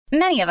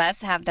Many of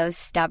us have those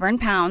stubborn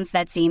pounds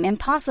that seem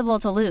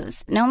impossible to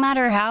lose, no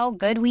matter how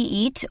good we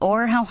eat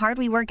or how hard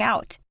we work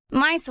out.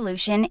 My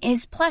solution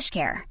is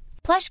PlushCare.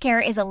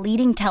 PlushCare is a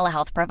leading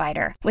telehealth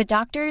provider with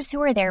doctors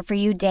who are there for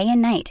you day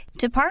and night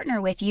to partner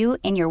with you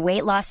in your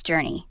weight loss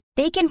journey.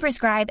 They can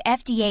prescribe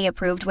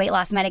FDA-approved weight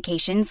loss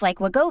medications like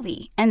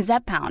Wegovy and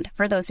Zepbound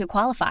for those who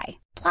qualify.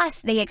 Plus,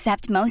 they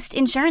accept most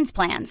insurance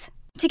plans.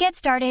 To get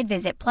started,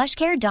 visit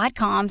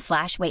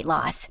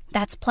plushcare.com/weightloss.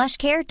 That's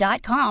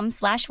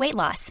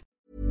plushcare.com/weightloss.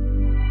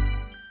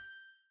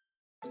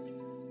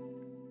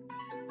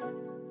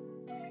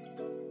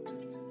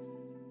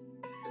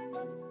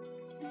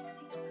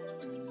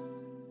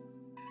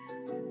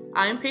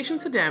 I'm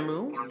Patience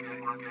Adamu.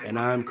 And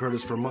I'm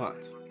Curtis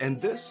Vermont.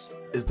 And this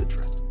is The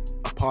Drip,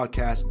 a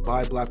podcast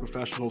by Black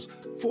professionals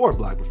for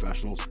Black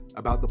professionals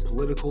about the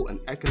political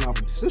and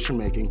economic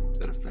decision-making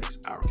that affects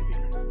our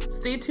community.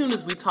 Stay tuned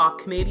as we talk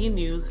Canadian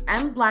news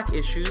and Black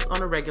issues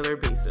on a regular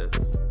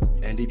basis.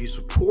 And if you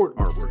support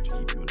our work to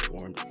keep you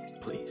informed,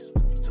 please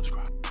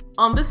subscribe.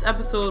 On this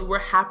episode, we're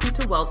happy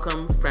to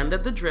welcome friend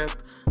of The Drip,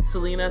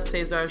 Celina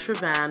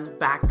Caesar-Chavannes,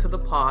 back to the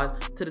pod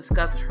to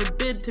discuss her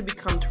bid to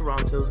become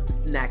Toronto's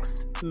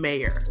next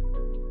mayor.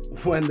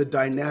 When the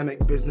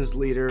dynamic business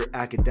leader,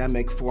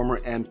 academic, former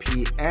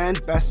MP,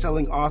 and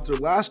best-selling author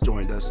last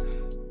joined us,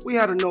 we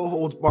had a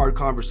no-holds-barred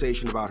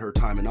conversation about her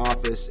time in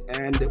office,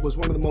 and it was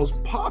one of the most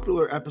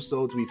popular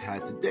episodes we've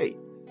had to date.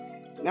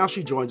 Now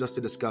she joins us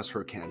to discuss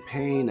her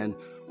campaign and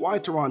why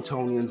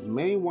Torontonians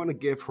may want to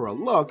give her a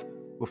look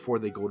before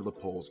they go to the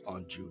polls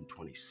on June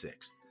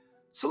 26th.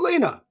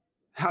 Celina,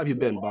 how have you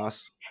been,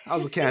 boss?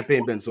 How's the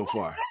campaign been so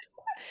far?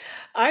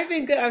 I've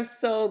been good. I'm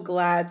so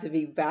glad to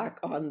be back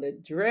on The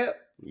Drip.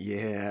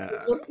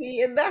 Yeah. We'll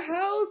see in the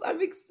house.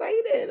 I'm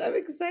excited.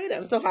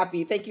 I'm so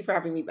happy. Thank you for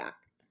having me back.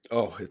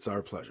 Oh, it's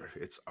our pleasure.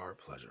 It's our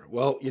pleasure.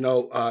 Well,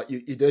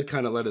 you did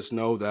kind of let us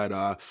know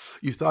that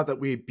you thought that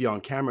we'd be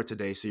on camera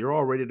today, so you're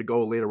all ready to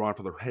go later on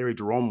for the Harry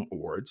Jerome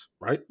Awards,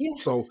 right? Yeah.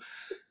 So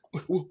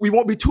we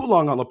won't be too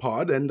long on the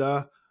pod, and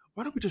why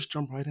don't we just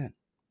jump right in?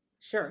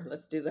 Sure,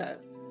 let's do that.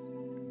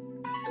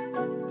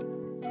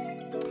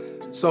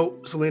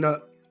 So,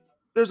 Celina,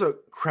 there's a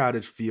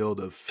crowded field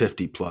of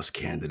 50-plus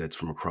candidates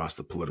from across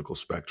the political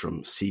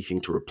spectrum seeking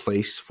to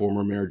replace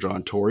former Mayor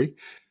John Tory.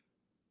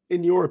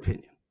 In your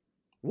opinion,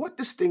 what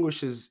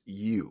distinguishes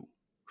you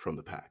from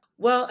the pack?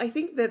 Well, I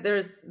think that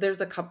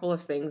there's a couple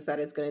of things that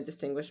is going to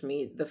distinguish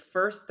me. The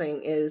first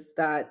thing is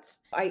that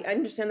I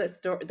understand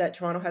that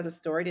Toronto has a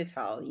story to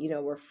tell. You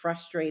know, we're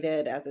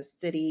frustrated as a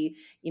city.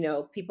 You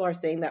know, people are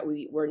saying that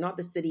we're not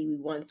the city we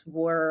once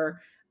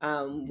were.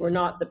 We're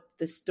not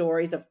the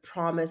stories of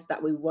promise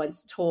that we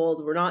once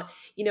told. We're not,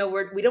 we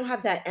don't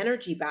have that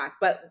energy back,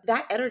 but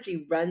that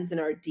energy runs in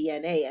our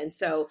DNA. And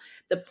so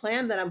the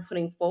plan that I'm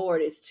putting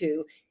forward is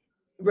to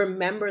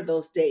remember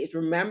those days.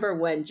 Remember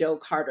when Joe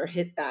Carter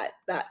hit that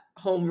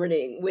home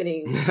winning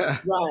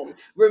run.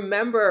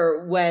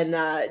 Remember when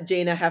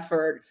Jana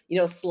Hefford,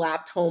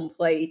 slapped home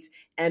plate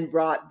and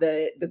brought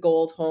the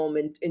gold home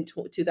in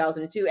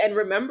 2002. And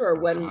remember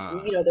when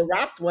the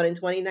Raps won in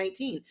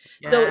 2019.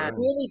 Yeah. So it's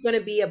really going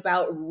to be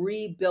about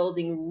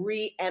rebuilding,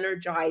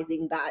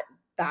 re-energizing that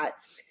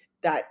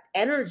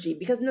energy,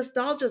 because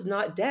nostalgia is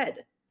not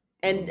dead.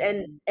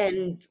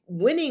 And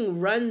winning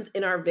runs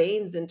in our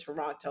veins in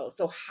Toronto.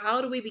 So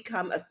how do we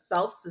become a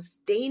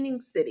self-sustaining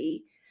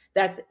city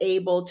that's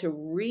able to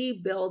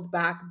rebuild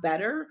back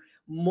better,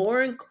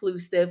 more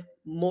inclusive,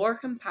 more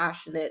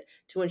compassionate,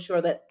 to ensure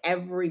that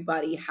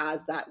everybody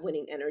has that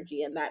winning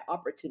energy and that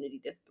opportunity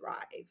to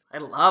thrive? I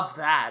love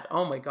that.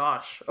 Oh my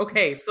gosh.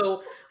 Okay,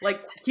 so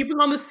keeping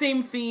on the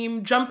same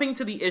theme, jumping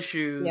to the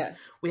issues. Yes.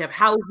 We have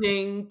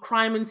housing,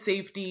 crime and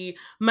safety,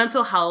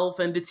 mental health,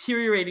 and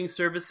deteriorating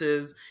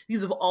services.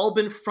 These have all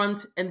been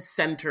front and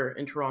center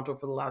in Toronto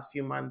for the last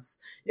few months,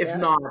 if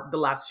not the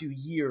last few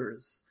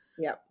years.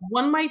 Yeah.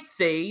 One might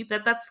say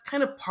that that's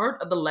kind of part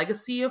of the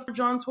legacy of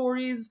John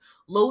Tory's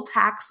low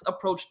tax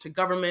approach to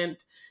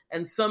government,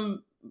 and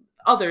some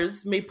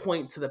others may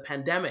point to the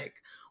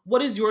pandemic.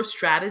 What is your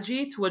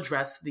strategy to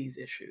address these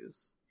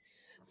issues?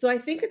 So I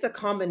think it's a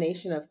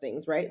combination of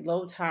things, right?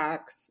 Low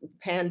tax,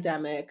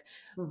 pandemic.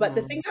 Mm-hmm. But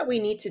the thing that we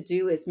need to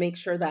do is make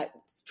sure that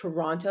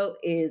Toronto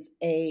is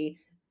a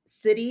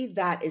city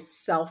that is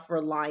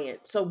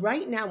self-reliant. So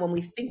right now, when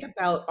we think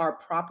about our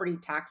property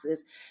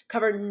taxes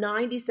cover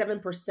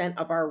 97%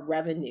 of our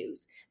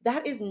revenues,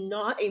 that is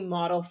not a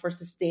model for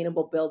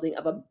sustainable building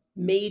of a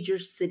major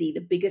city,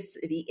 the biggest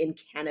city in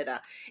Canada.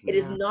 It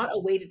is not a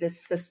way to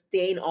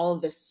sustain all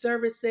of the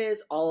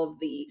services, all of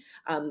the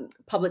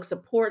public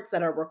supports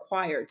that are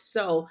required.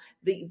 So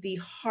the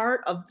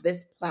heart of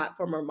this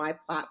platform, or my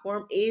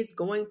platform, is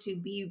going to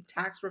be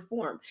tax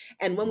reform.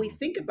 And when we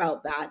think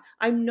about that,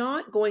 I'm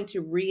not going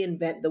to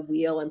reinvent the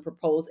wheel and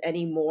propose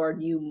any more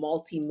new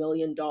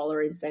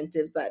multi-million-dollar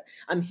incentives that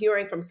I'm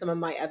hearing from some of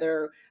my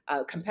other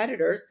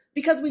competitors,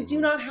 because we do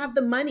not have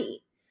the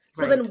money.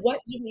 So then Right. what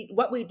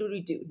do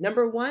we do?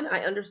 Number one,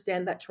 I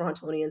understand that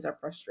Torontonians are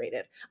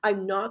frustrated.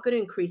 I'm not going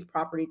to increase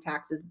property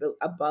taxes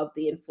above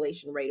the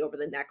inflation rate over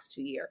the next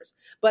 2 years,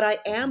 but I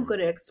am Mhm. going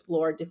to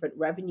explore different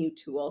revenue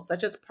tools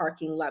such as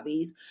parking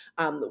levies,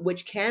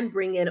 which can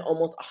bring in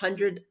almost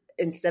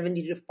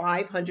 170 to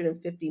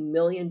 $550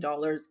 million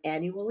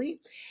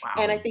annually.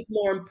 And I Wow. think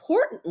more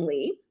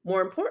importantly,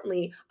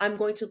 I'm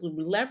going to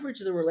leverage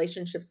the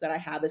relationships that I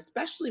have,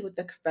 especially with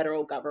the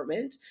federal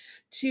government,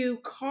 to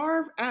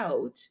carve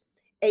out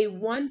a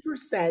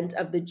 1%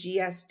 of the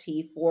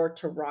GST for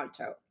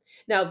Toronto.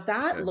 Now,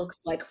 that Okay.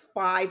 looks like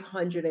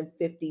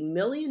 $550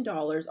 million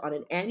on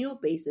an annual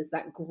basis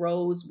that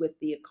grows with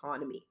the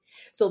economy.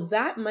 So,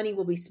 that money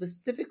will be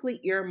specifically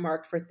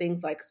earmarked for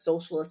things like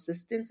social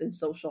assistance and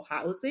social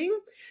housing.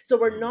 So,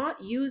 we're Mhm.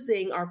 not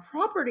using our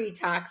property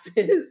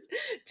taxes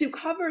to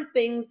cover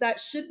things that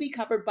should be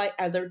covered by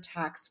other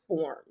tax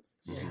forms.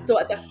 Mhm. So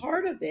at the Mhm.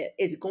 heart of it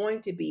is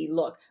going to be,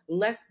 look,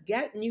 let's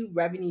get new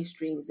revenue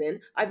streams in.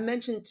 I've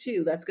mentioned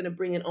two, that's going to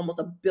bring in almost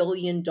 $1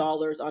 billion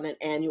on an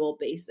annual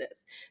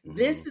basis.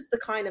 This Mhm. is the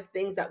kind of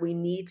things that we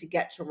need to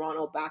get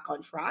Toronto back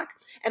on track.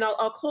 And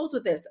I'll close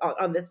with this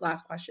on this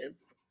last question.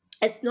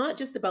 It's not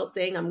just about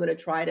saying I'm going to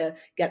try to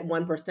get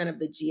 1% of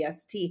the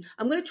GST.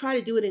 I'm going to try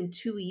to do it in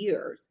 2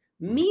 years,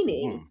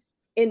 meaning Mhm.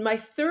 in my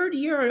third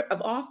year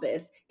of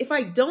office, if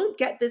I don't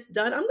get this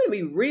done, I'm going to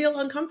be real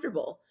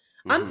uncomfortable.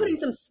 I'm Mhm. putting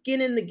some skin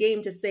in the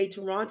game to say,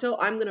 Toronto,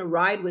 I'm going to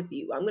ride with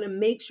you. I'm going to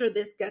make sure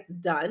this gets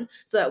done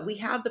so that we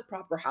have the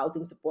proper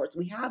housing supports.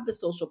 We have the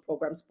social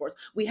program supports.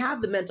 We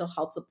have the mental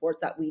health supports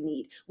that we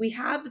need. We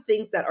have the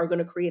things that are going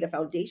to create a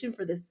foundation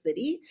for this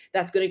city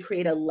that's going to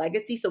create a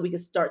legacy so we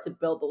can start to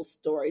build those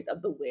stories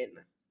of the win.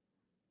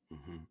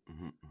 Mhm.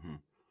 Mhm.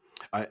 Mhm.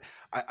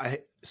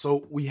 I,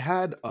 so we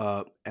had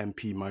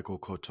MP Michael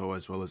Koto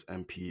as well as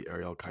MP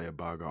Ariel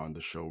Kayabaga on the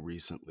show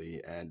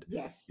recently, and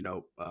Yes.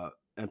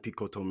 MP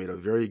Koto made a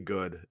very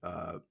good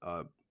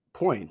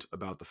point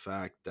about the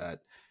fact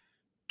that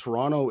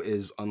Toronto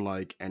is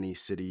unlike any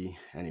city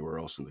anywhere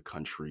else in the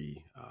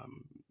country,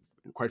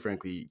 and quite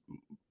frankly,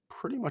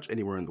 pretty much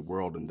anywhere in the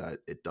world, in that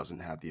it doesn't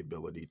have the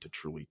ability to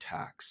truly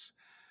tax,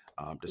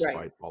 Right.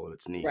 despite all of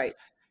its needs. Right.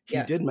 He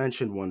Yes. did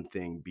mention one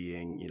thing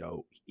being,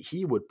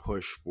 he would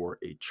push for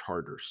a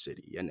charter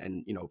city.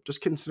 And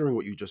just considering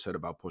what you just said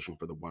about pushing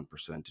for the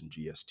 1% in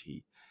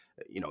GST,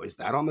 is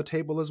that on the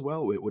table as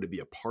well? Would it be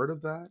a part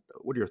of that?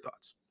 What are your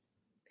thoughts?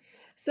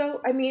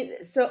 So, I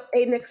mean, so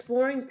in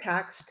exploring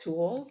tax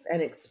tools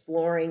and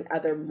exploring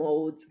other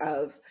modes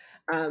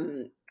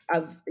um,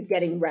 of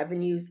getting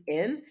revenues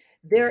in,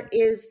 Hmm.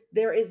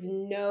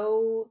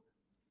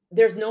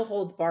 there's no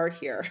holds barred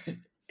here.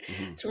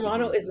 Hmm.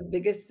 Toronto Hmm. is the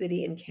biggest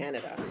city in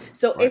Canada.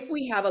 So Right. if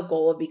we have a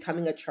goal of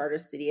becoming a charter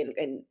city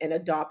and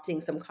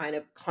adopting some kind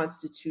of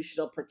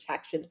constitutional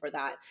protection for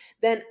that,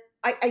 then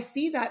I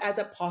see that as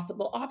a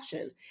possible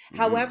option. Hmm.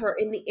 However,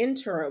 in the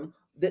interim,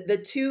 the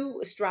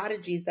two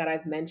strategies that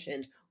I've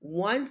mentioned,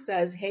 one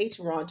says, "Hey,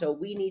 Toronto,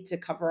 we need to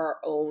cover our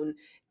own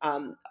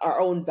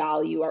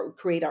value or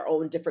create our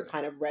own different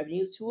kind of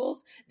revenue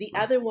tools." The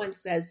Right. other one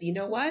says, "You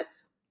know what?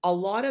 A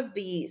lot of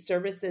the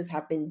services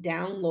have been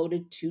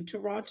downloaded to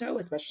Toronto,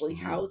 especially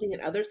Hmm. housing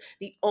and others.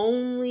 The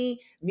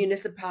only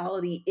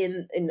municipality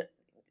in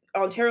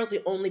Ontario is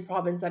the only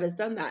province that has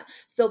done that.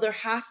 So there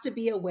has to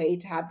be a way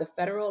to have the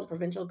federal and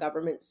provincial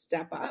government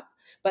step up,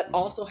 but Hmm.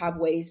 also have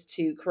ways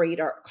to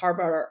carve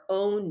out our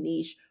own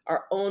niche,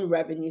 our own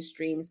revenue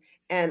streams,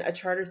 and a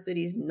charter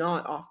city is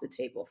not off the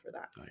table for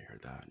that." I hear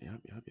that.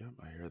 Yep. Yep. Yep.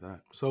 I hear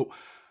that. So,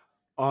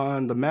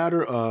 on the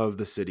matter of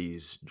the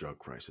city's drug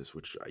crisis,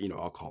 which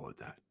I'll call it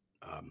that,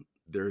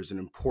 there's an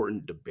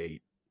important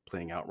debate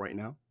playing out right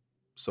now.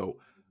 So,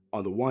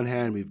 on the one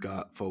hand, we've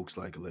got folks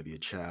like Olivia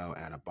Chow,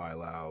 Anna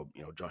Bailau,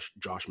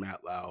 Josh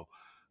Matlow,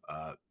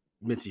 uh,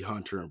 Mitzi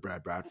Hunter, and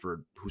Brad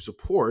Bradford, who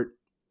support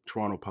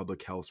Toronto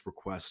Public Health's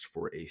request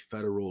for a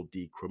federal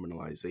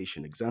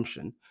decriminalization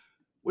exemption,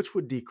 which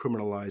would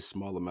decriminalize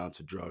small amounts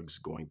of drugs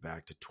going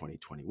back to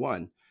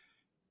 2021.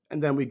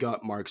 And then we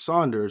got Mark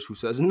Saunders, who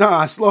says,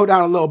 nah, slow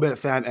down a little bit,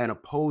 fam, and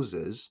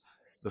opposes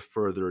the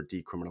further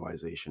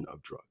decriminalization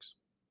of drugs.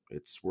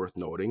 It's worth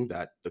noting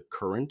that the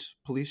current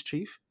police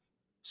chief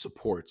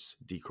supports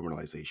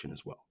decriminalization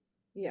as well.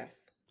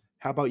 Yes.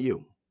 How about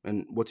you?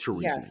 And what's your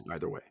reasoning Yes.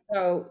 either way?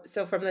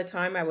 So from the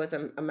time I was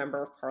a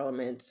member of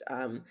parliament,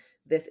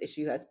 this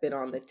issue has been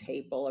on the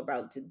table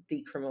about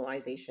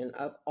decriminalization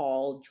of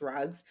all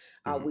drugs.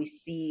 Hmm. We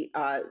see,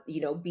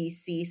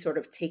 BC sort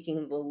of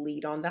taking the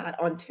lead on that.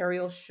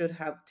 Ontario should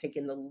have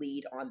taken the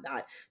lead on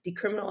that.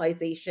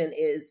 Decriminalization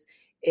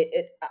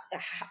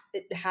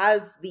it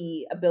has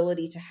the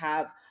ability to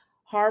have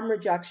harm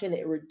reduction.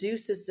 It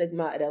reduces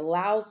stigma. It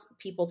allows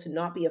people to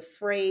not be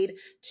afraid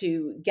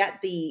to get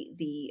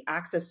the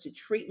access to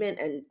treatment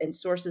and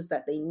sources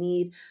that they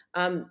need.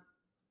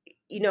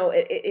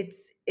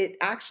 It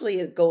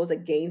actually goes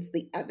against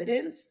the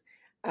evidence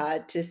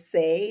to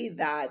say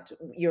that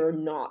you're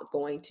not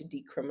going to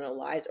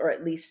decriminalize, or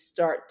at least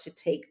start to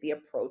take the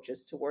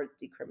approaches towards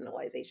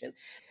decriminalization.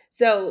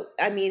 So,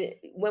 I mean,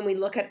 when we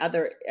look at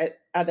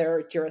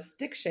other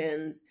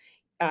jurisdictions,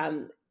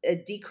 a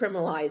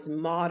decriminalized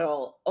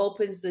model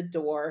opens the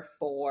door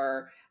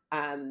for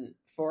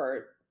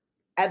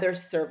other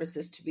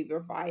services to be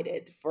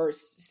provided, for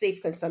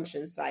safe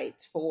consumption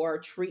sites, for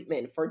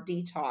treatment, for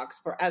detox,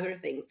 for other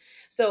things.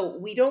 So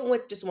we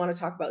don't just want to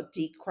talk about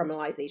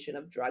decriminalization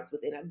of drugs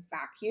within a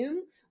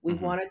vacuum. We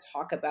want to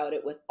talk about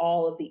it with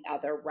all of the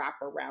other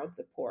wraparound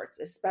supports,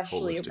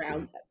 especially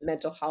around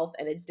mental health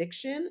and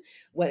addiction.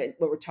 When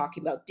we're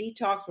talking about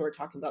detox, when we're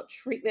talking about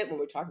treatment, when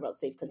we're talking about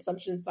safe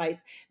consumption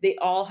sites, they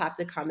all have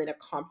to come in a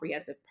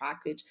comprehensive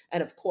package.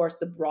 And of course,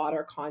 the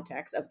broader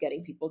context of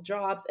getting people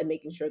jobs and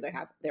making sure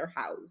they're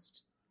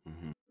housed.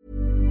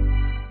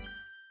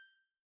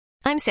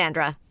 I'm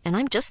Sandra, and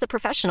I'm just the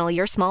professional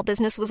your small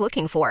business was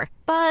looking for.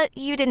 But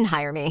you didn't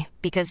hire me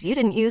because you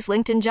didn't use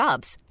LinkedIn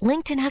Jobs.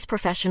 LinkedIn has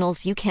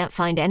professionals you can't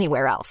find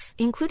anywhere else,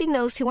 including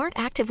those who aren't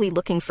actively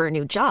looking for a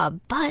new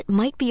job, but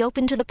might be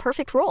open to the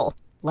perfect role,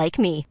 like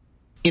me.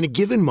 In a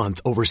given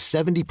month, over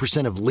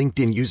 70% of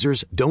LinkedIn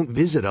users don't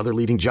visit other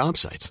leading job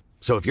sites.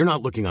 So if you're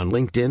not looking on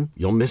LinkedIn,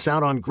 you'll miss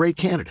out on great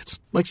candidates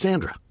like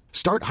Sandra.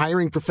 Start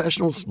hiring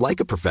professionals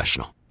like a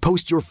professional.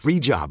 Post your free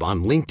job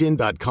on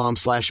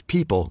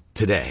linkedin.com/people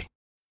today.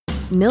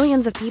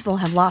 Millions of people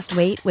have lost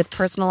weight with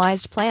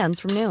personalized plans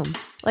from Noom,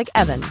 like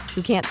Evan,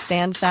 who can't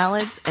stand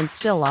salads and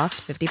still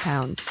lost 50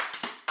 pounds.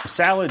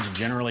 Salads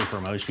generally for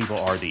most people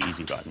are the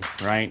easy button,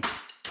 right?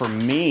 For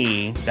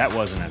me, that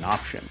wasn't an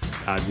option.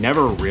 I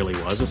never really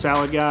was a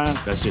salad guy.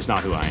 That's just not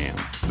who I am.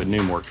 But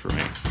Noom worked for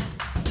me.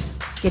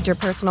 Get your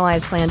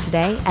personalized plan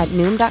today at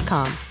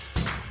Noom.com.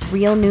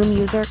 Real Noom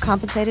user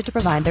compensated to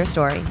provide their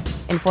story.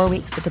 In 4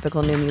 weeks, the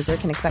typical Noom user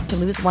can expect to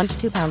lose 1 to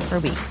 2 pounds per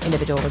week.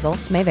 Individual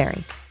results may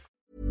vary.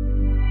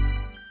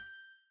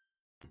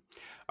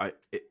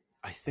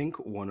 I think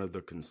one of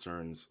the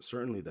concerns,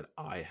 certainly that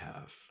I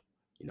have,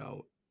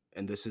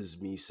 and this is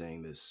me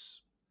saying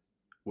this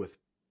with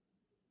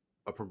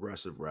a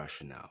progressive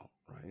rationale,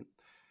 right?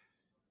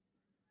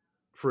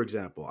 For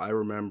example, I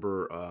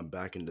remember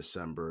back in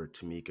December,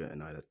 Tamika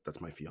and I, that's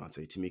my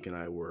fiance, Tamika and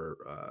I were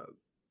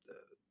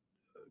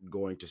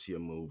going to see a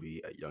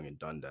movie at Yonge and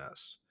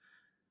Dundas,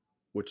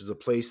 which is a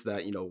place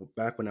that,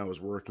 back when I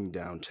was working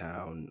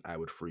downtown, I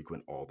would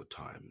frequent all the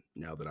time.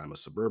 Now that I'm a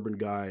suburban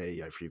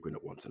guy, I frequent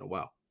it once in a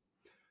while.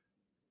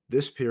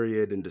 This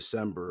period in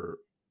December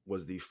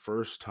was the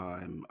first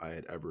time I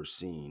had ever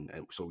seen,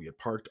 and so we had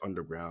parked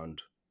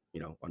underground,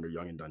 under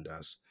Yonge and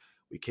Dundas.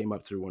 We came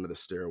up through one of the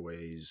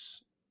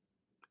stairways,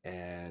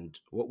 and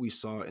what we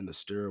saw in the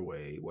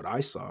stairway, what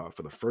I saw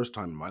for the first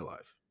time in my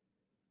life,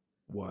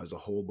 was a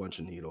whole bunch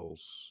of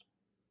needles,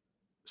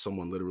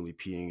 someone literally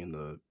peeing in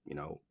the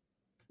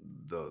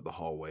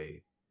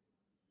hallway,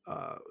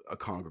 a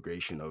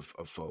congregation of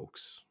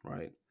folks,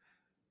 right?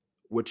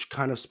 Which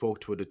kind of spoke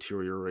to a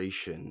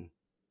deterioration.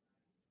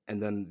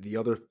 And then the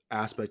other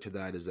aspect to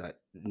that is that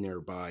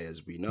nearby,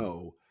 as we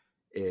know,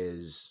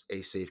 is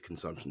a safe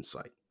consumption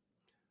site.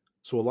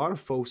 So a lot of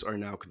folks are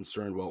now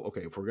concerned, well,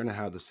 okay, if we're going to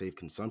have the safe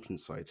consumption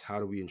sites, how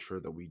do we ensure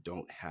that we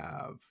don't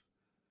have,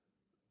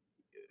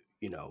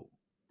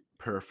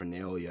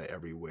 paraphernalia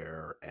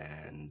everywhere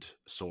and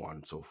so on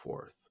and so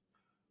forth?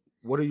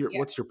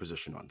 What's your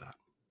position on that?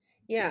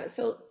 Yeah,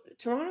 so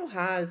Toronto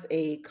has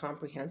a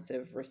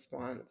comprehensive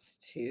response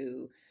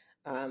to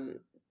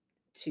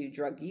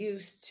drug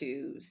use,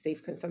 to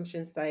safe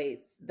consumption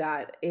sites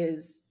that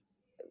is,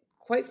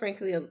 quite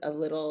frankly, a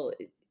little,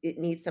 it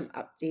needs some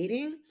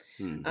updating.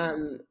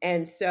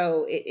 And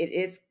so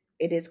it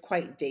is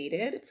quite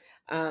dated.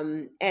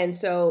 And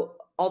so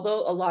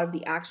although a lot of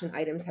the action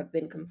items have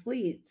been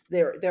complete,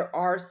 there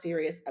are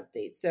serious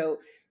updates. So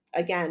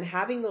again,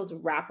 having those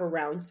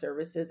wraparound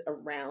services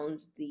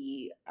around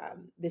the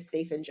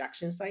safe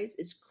injection sites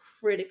is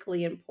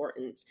critically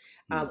important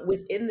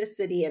within the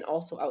city and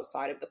also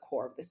outside of the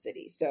core of the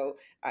city. So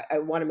I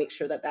want to make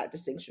sure that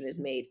distinction is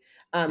made.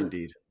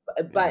 Indeed.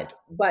 But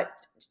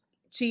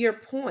to your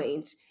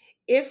point,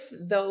 if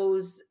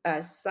those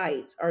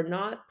sites are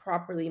not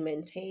properly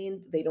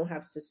maintained, they don't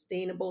have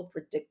sustainable,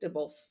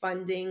 predictable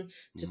funding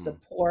to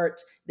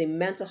support the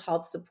mental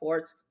health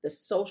supports, the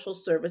social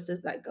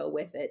services that go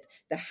with it,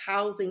 the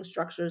housing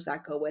structures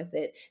that go with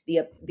it,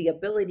 the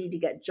ability to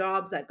get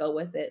jobs that go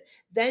with it,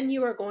 then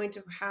you are going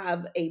to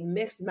have a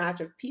mixed match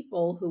of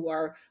people who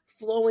are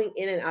flowing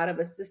in and out of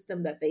a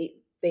system that they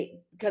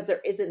because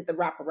there isn't the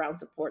wraparound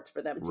supports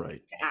for them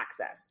to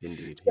access.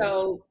 Indeed.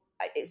 So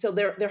so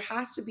there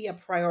has to be a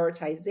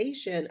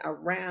prioritization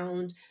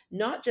around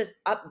not just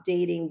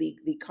updating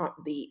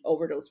the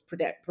overdose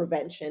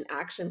prevention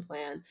action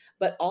plan,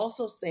 but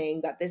also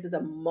saying that this is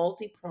a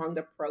multi-pronged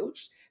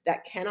approach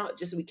that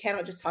we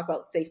cannot just talk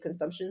about safe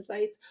consumption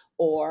sites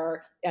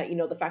or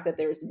the fact that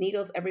there's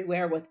needles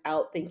everywhere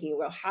without thinking,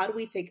 well, how do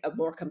we take a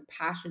more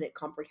compassionate,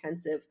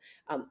 comprehensive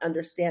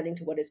understanding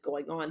to what is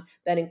going on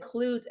that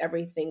includes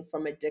everything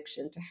from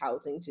addiction to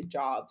housing to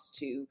jobs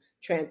to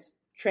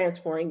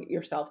transferring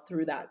yourself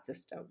through that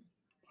system.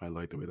 I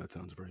like the way that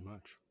sounds very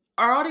much.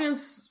 Our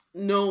audience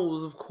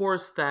knows, of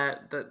course,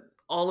 that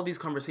all of these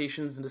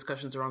conversations and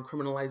discussions around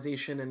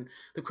criminalization and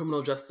the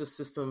criminal justice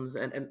systems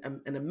and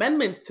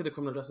amendments to the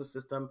criminal justice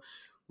system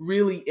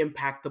really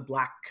impact the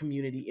Black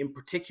community in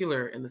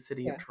particular in the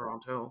city of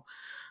Toronto.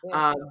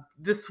 Yes.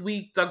 This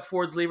week, Doug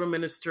Ford's Labour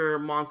Minister,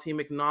 Monty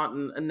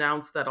McNaughton,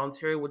 announced that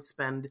Ontario would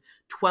spend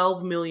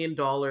 $12 million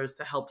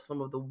to help some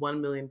of the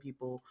 1 million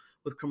people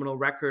with criminal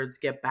records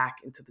get back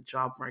into the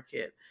job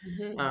market.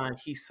 Mm-hmm.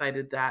 He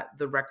cited that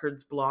the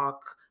records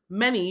block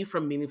many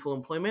from meaningful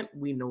employment,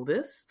 we know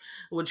this,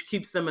 which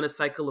keeps them in a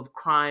cycle of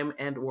crime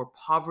and or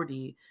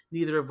poverty,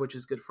 neither of which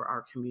is good for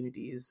our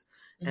communities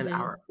and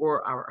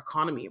our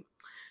economy.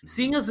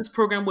 Seeing as this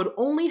program would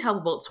only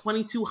help about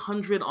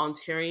 2,200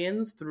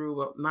 Ontarians through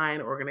about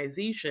 9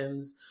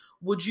 organizations,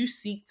 would you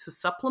seek to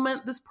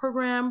supplement this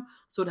program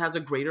so it has a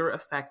greater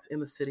effect in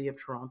the city of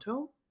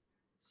Toronto?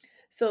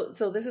 So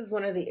this is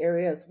one of the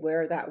areas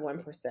where that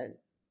 1%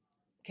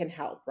 can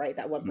help, right?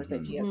 That 1%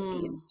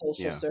 GST in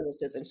social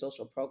services and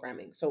social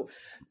programming. So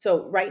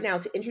right now,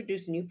 to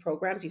introduce new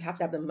programs, you have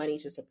to have the money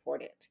to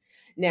support it.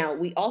 Now,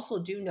 we also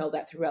do know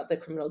that throughout the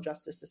criminal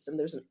justice system,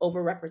 there's an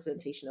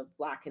overrepresentation of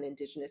Black and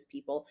Indigenous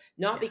people,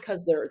 not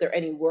because they're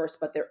any worse,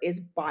 but there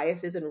is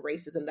biases and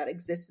racism that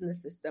exists in the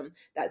system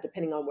that,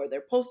 depending on where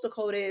their postal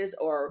code is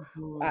or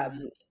who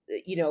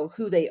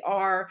they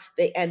are,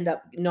 they end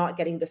up not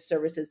getting the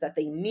services that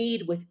they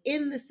need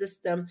within the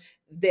system.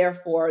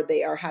 Therefore,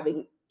 they are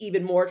having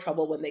even more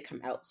trouble when they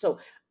come out. So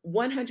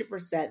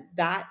 100%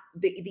 that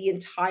the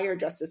entire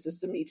justice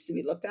system needs to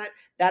be looked at.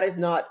 That is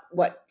not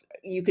what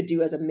you could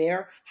do as a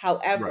mayor.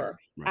 However,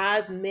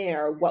 as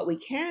mayor, what we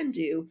can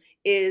do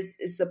is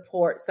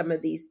support some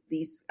of these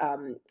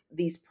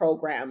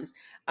programs.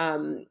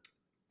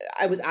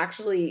 I was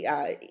actually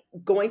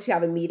going to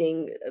have a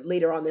meeting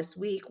later on this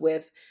week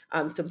with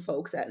some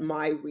folks at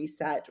My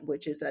Reset,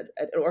 which is an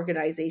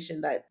organization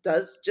that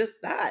does just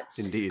that.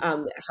 Indeed.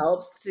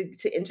 Helps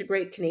to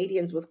integrate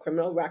Canadians with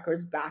criminal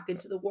records back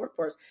into the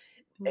workforce.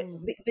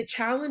 The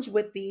challenge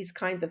with these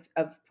kinds of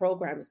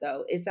programs,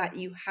 though, is that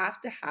you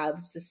have to have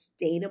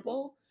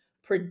sustainable,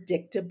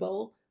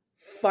 predictable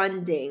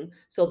funding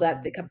so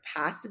that the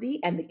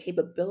capacity and the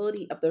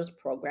capability of those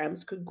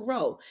programs could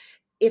grow.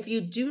 If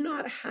you do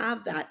not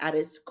have that at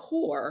its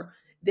core,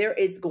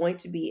 there's going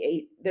to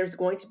be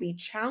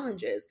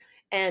challenges.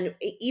 And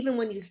even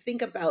when you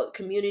think about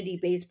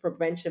community-based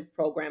prevention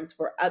programs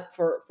for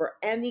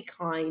any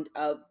kind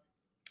of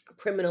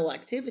criminal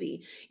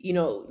activity,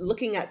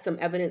 looking at some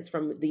evidence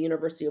from the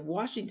University of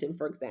Washington,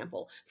 for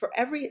example, for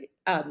every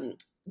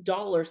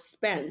dollar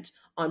spent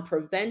on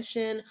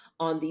prevention,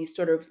 on these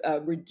sort of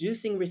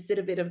reducing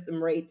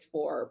recidivism rates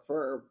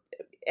for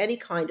any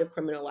kind of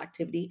criminal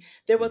activity,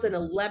 there was an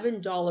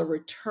 $11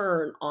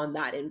 return on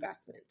that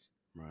investment.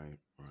 Right.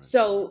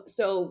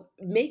 So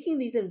making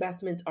these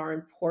investments are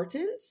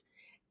important,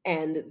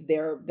 and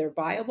they're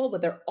viable,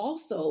 but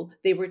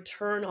they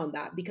return on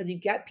that because you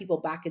get people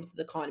back into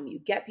the economy, you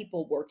get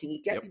people working,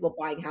 you get people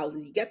buying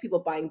houses, you get people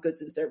buying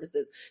goods and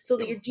services, so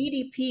that your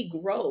GDP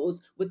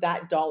grows with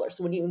that dollar.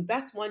 So when you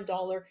invest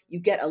 $1, you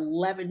get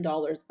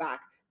 $11 back.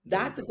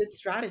 That's a good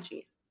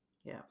strategy.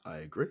 Yeah, I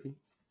agree.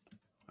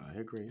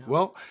 Yeah.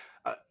 Well,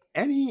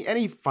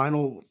 any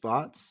final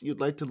thoughts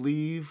you'd like to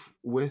leave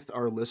with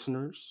our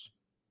listeners?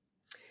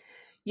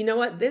 You know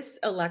what? This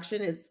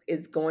election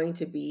is going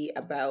to be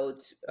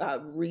about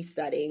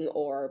resetting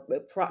or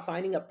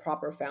finding a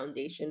proper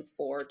foundation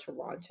for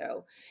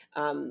Toronto.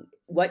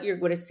 What you're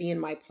going to see in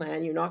my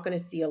plan, you're not going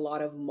to see a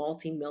lot of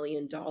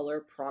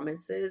multi-million-dollar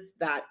promises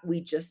that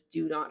we just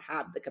do not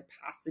have the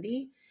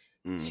capacity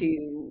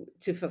to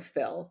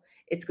fulfill.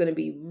 It's going to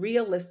be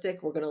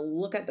realistic. We're going to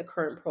look at the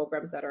current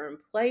programs that are in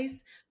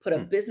place, put a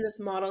business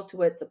model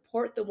to it,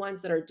 support the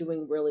ones that are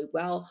doing really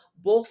well,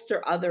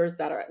 bolster others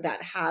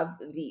that have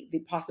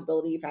the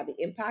possibility of having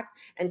impact,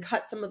 and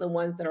cut some of the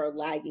ones that are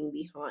lagging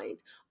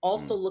behind.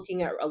 Also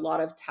looking at a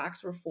lot of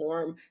tax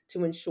reform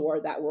to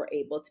ensure that we're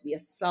able to be a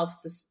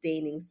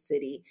self-sustaining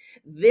city.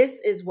 This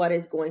is what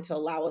is going to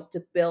allow us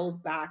to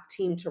build back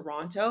Team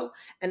Toronto.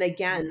 And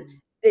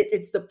again,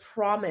 it's the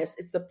promise.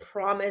 It's the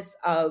promise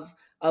of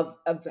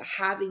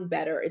having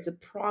better. It's a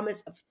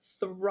promise of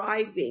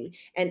thriving.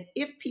 And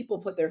if people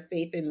put their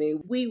faith in me,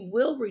 we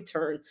will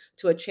return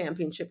to a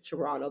championship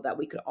Toronto that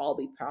we could all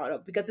be proud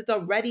of, because it's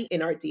already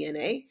in our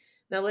DNA.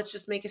 Now let's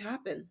just make it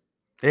happen.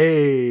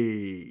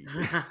 Hey.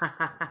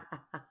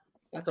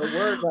 That's a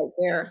word right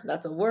there.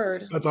 That's a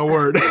word. That's a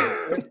word.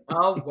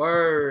 A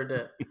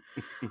word.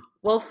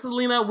 Well,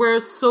 Celina, we're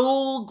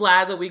so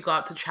glad that we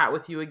got to chat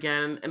with you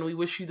again, and we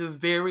wish you the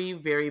very,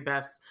 very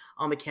best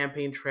on the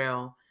campaign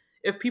trail.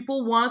 If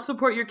people want to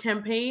support your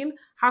campaign,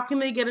 how can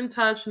they get in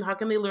touch and how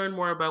can they learn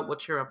more about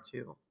what you're up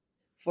to?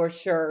 For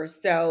sure.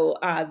 So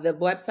the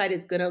website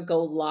is going to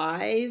go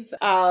live.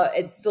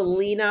 It's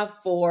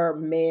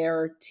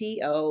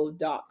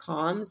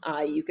celinaformayorto.com.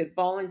 You could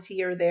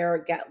volunteer there,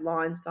 get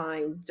lawn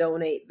signs,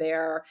 donate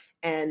there,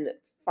 and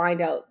find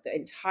out the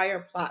entire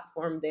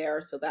platform there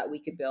so that we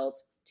could build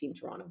Team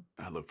Toronto.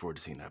 I look forward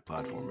to seeing that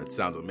platform. It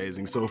sounds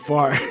amazing so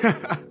far.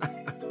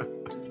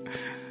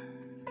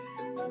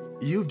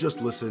 You've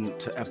just listened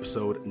to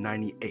episode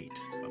 98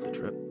 of The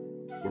Drip.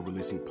 We're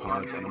releasing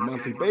pods on a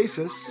monthly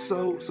basis,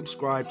 so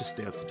subscribe to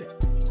stay up to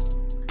date.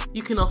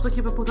 You can also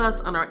keep up with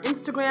us on our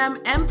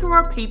Instagram and through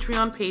our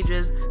Patreon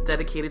pages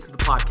dedicated to the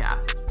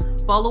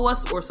podcast. Follow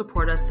us or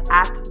support us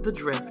at The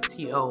Drip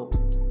TO.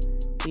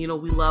 You know,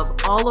 we love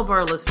all of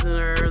our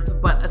listeners,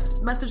 but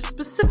a message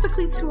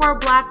specifically to our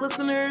Black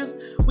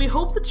listeners. We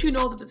hope that you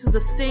know that this is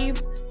a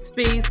safe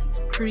space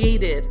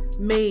created,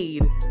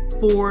 made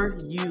for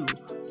you.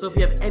 So if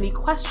you have any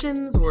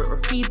questions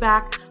or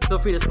feedback, feel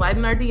free to slide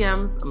in our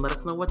DMs and let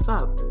us know what's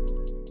up.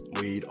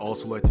 We'd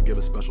also like to give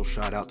a special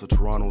shout out to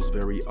Toronto's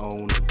very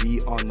own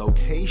Be On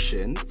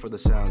Location for the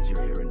sounds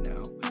you're hearing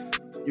now.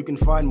 You can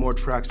find more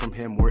tracks from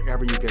him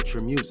wherever you get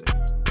your music.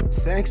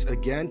 Thanks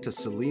again to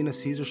Celina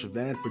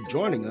Caesar-Chavannes for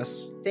joining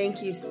us.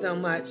 Thank you so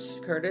much,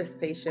 Curtis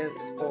Patience,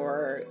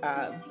 for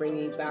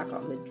bringing me back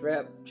on The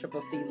Drip.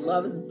 Triple C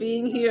loves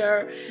being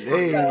here.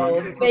 Hey.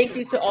 So thank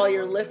you to all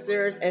your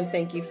listeners, and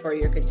thank you for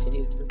your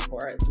continued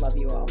support. Love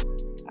you all.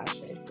 Ashe.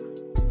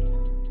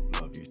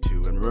 Love you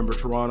too. And remember,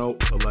 Toronto,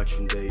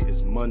 Election Day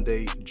is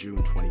Monday, June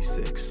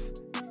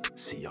 26th.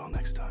 See y'all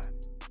next time.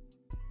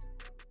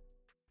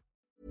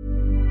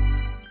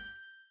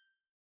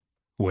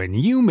 When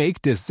you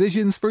make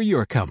decisions for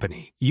your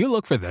company, you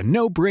look for the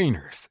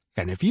no-brainers.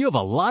 And if you have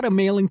a lot of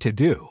mailing to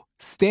do,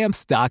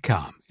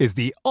 Stamps.com is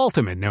the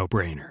ultimate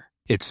no-brainer.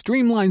 It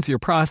streamlines your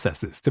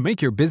processes to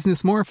make your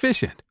business more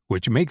efficient,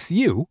 which makes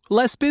you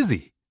less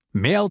busy.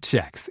 Mail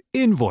checks,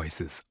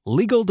 invoices,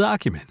 legal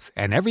documents,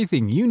 and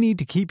everything you need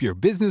to keep your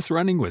business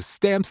running with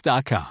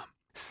Stamps.com.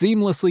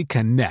 Seamlessly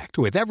connect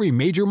with every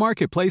major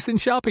marketplace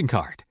and shopping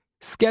cart.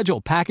 Schedule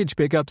package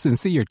pickups and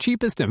see your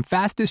cheapest and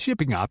fastest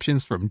shipping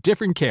options from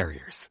different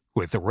carriers,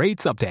 with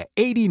rates up to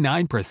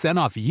 89%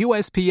 off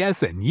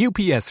USPS and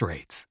UPS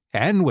rates.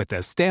 And with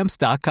the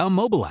Stamps.com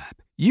mobile app,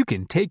 you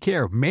can take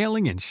care of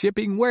mailing and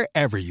shipping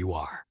wherever you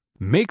are.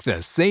 Make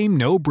the same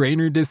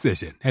no-brainer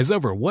decision as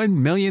over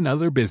 1 million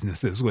other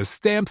businesses with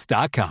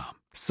Stamps.com.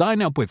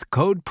 Sign up with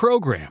code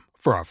PROGRAM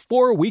for a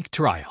 4-week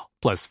trial,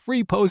 plus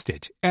free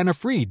postage and a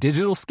free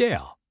digital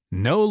scale.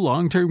 No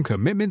long-term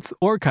commitments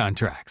or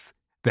contracts.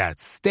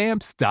 That's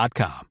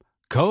Stamps.com.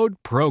 Code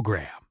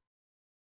PROGRAM.